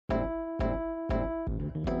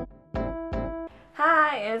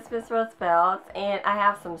Hi, it's MsRosieVelt, and I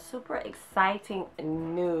have some super exciting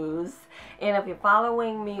news. And if you're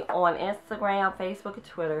following me on Instagram, Facebook, or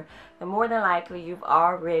Twitter, then more than likely you've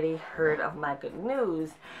already heard of my good news.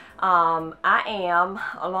 I am,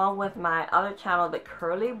 along with my other channel, The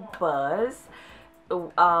Curly Buzz,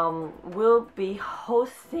 will be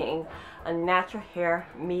hosting a natural hair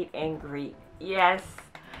meet and greet. Yes,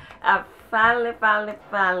 I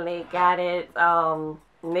finally got it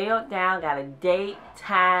nailed down, got a date,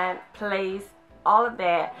 time, place, all of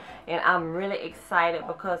that, and I'm really excited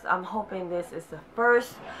because I'm hoping this is the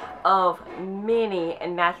first of many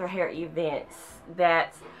natural hair events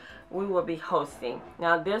that we will be hosting.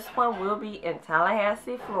 Now this one will be in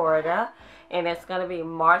Tallahassee, Florida, and it's going to be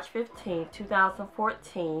March 15,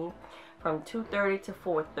 2014 from 2:30 to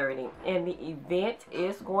 4:30, and the event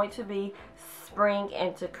is going to be Spring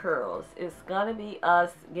into Curls. It's going to be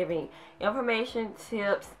us giving information,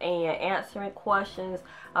 tips, and answering questions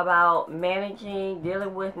about managing,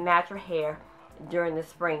 dealing with natural hair during the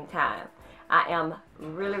springtime. I am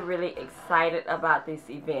really excited about this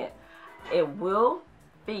event. It will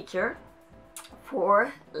feature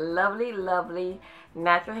 4 lovely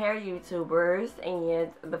natural hair YouTubers,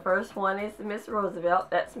 and the first one is MsRosieVelt,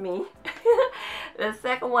 that's me. The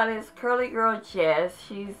second one is Curly Girl Jess.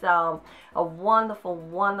 She's a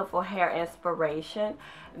wonderful hair inspiration.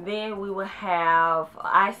 Then we will have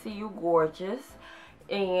I See You Gorgeous,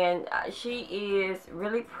 and she is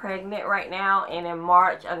really pregnant right now, and in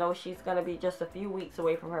March I know she's going to be just a few weeks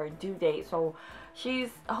away from her due date, so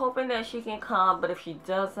she's hoping that she can come, but if she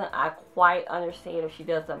doesn't, I quite understand if she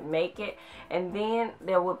doesn't make it. And then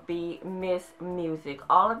there would be Miss Music.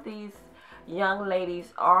 All of these young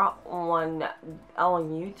ladies are on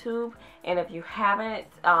YouTube, and if you haven't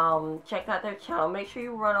checked out their channel, make sure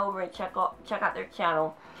you run over and check out their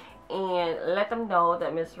channel and let them know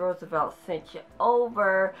that MsRosieVelt sent you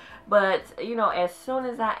over. But you know, as soon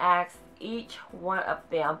as I asked each one of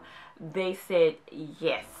them, they said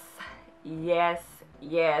yes, and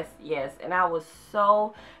I was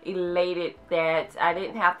so elated that I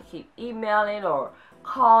didn't have to keep emailing or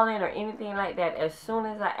calling or anything like that. As soon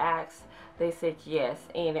as I asked, they said yes,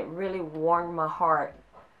 and it really warmed my heart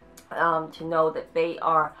to know that they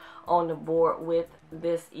are on the board with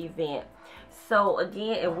this event. So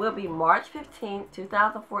again, it will be March 15th,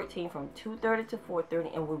 2014 from 2:30 to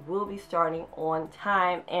 4:30, and we will be starting on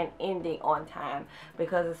time and ending on time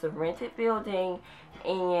because it's a rented building,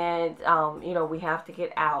 and you know, we have to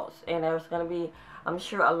get out, and there's going to be, I'm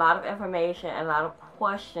sure, a lot of information and a lot of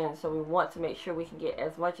questions, so we want to make sure we can get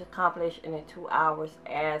as much accomplished in the 2 hours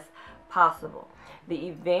as possible. The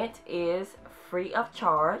event is free of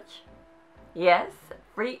charge. Yes,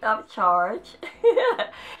 free of charge.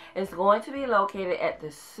 It's going to be located at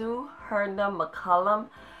the Herndon McCollum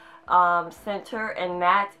Center, and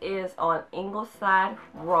that is on Ingleside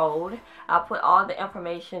Road. I'll put all the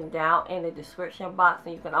information down in the description box,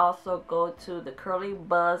 and you can also go to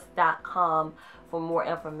thecurlybuzz.com for more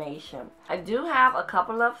information. I do have a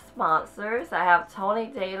couple of sponsors. I have Tony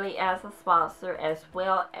Daly as a sponsor, as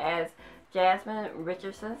well as Jasmine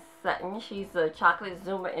Richardson Sutton. She's a chocolate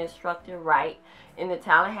Zumba instructor right in the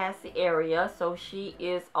Tallahassee area, so she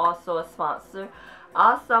is also a sponsor.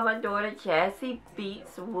 Also, my daughter Jazzy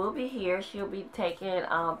Beats will be here. She'll be taking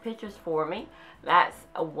pictures for me. That's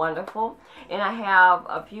wonderful. And I have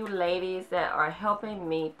a few ladies that are helping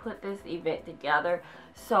me put this event together.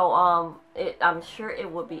 So I'm sure it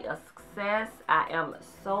will be a success. I am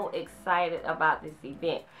so excited about this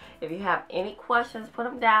event. If you have any questions, put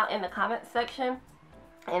them down in the comment section,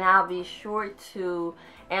 and I'll be sure to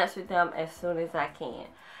answer them as soon as I can.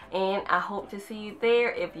 And I hope to see you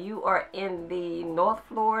there. If you are in the North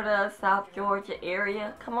Florida, South Georgia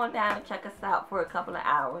area, come on down and check us out for a couple of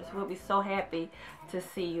hours. We'll be so happy to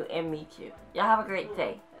see you and meet you. Y'all have a great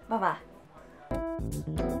day. Bye-bye.